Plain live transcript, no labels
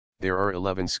There are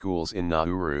 11 schools in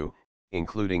Nauru,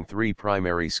 including 3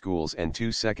 primary schools and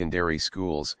 2 secondary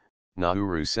schools,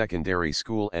 Nauru Secondary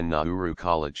School and Nauru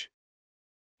College.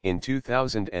 In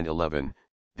 2011,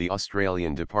 the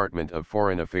Australian Department of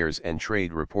Foreign Affairs and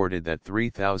Trade reported that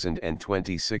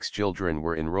 3,026 children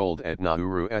were enrolled at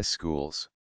Nauru's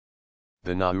schools.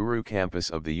 The Nauru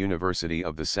campus of the University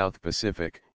of the South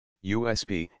Pacific,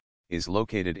 USP, is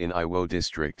located in Iwo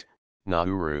District,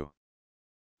 Nauru.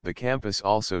 The campus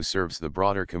also serves the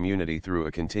broader community through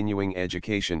a continuing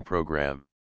education program.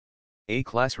 A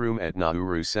classroom at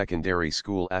Nauru Secondary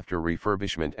School after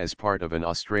refurbishment as part of an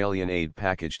Australian aid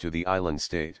package to the island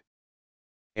state.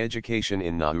 Education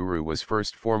in Nauru was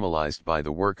first formalized by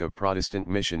the work of Protestant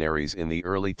missionaries in the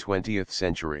early 20th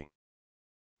century.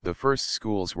 The first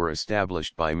schools were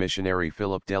established by missionary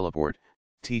Philip Delaporte,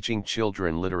 teaching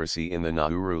children literacy in the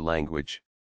Nauru language.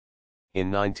 In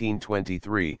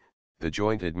 1923, the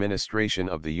joint administration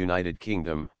of the United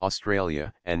Kingdom,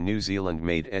 Australia, and New Zealand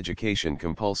made education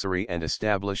compulsory and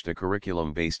established a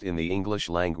curriculum based in the English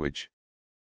language.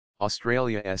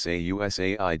 Australia's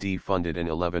USAID funded an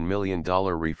 $11 million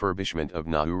refurbishment of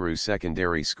Nauru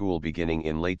Secondary School beginning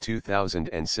in late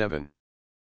 2007.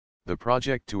 The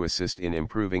project to assist in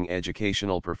improving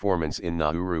educational performance in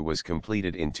Nauru was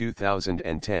completed in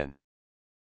 2010.